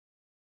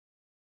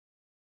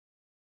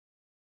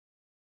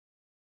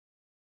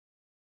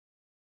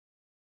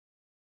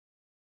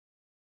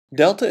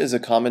Delta is a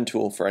common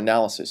tool for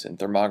analysis in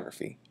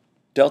thermography.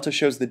 Delta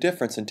shows the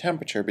difference in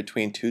temperature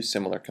between two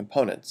similar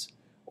components,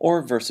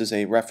 or versus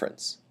a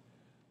reference.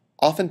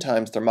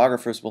 Oftentimes,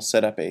 thermographers will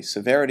set up a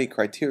severity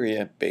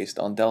criteria based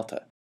on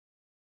delta.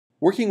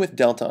 Working with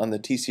delta on the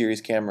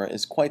T-series camera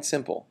is quite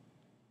simple.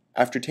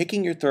 After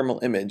taking your thermal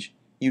image,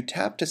 you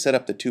tap to set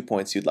up the 2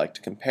 points you'd like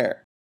to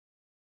compare.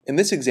 In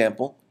this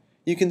example,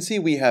 you can see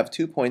we have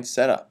 2 points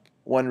set up,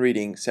 one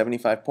reading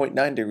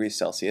 75.9 degrees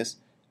Celsius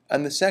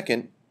and the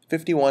second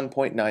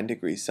 51.9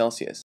 degrees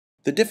Celsius.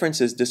 The difference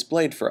is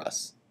displayed for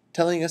us,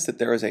 telling us that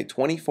there is a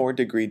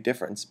 24-degree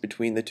difference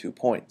between the 2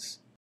 points.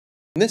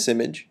 In this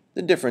image,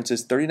 the difference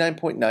is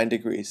 39.9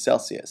 degrees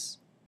Celsius.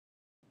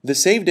 The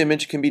saved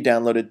image can be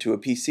downloaded to a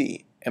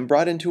PC and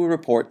brought into a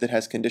report that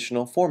has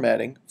conditional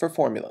formatting for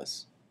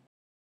formulas.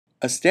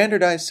 A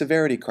standardized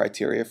severity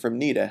criteria from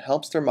NETA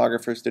helps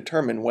thermographers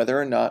determine whether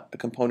or not a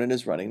component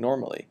is running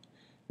normally,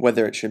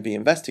 whether it should be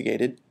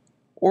investigated,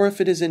 or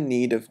if it is in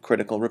need of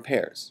critical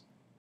repairs.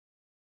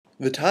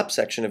 The top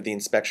section of the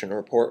inspection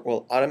report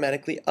will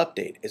automatically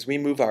update as we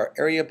move our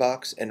area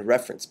box and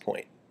reference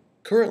point.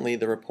 Currently,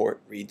 the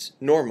report reads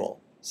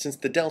normal, since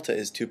the delta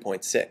is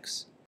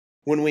 2.6.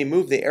 When we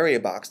move the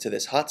area box to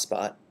this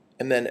hotspot,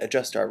 and then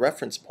adjust our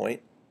reference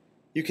point,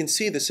 you can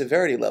see the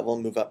severity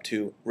level move up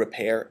to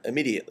repair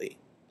immediately,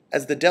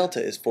 as the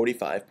delta is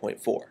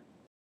 45.4.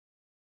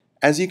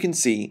 As you can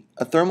see,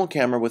 a thermal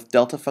camera with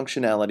delta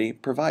functionality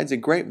provides a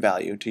great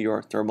value to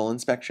your thermal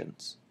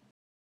inspections.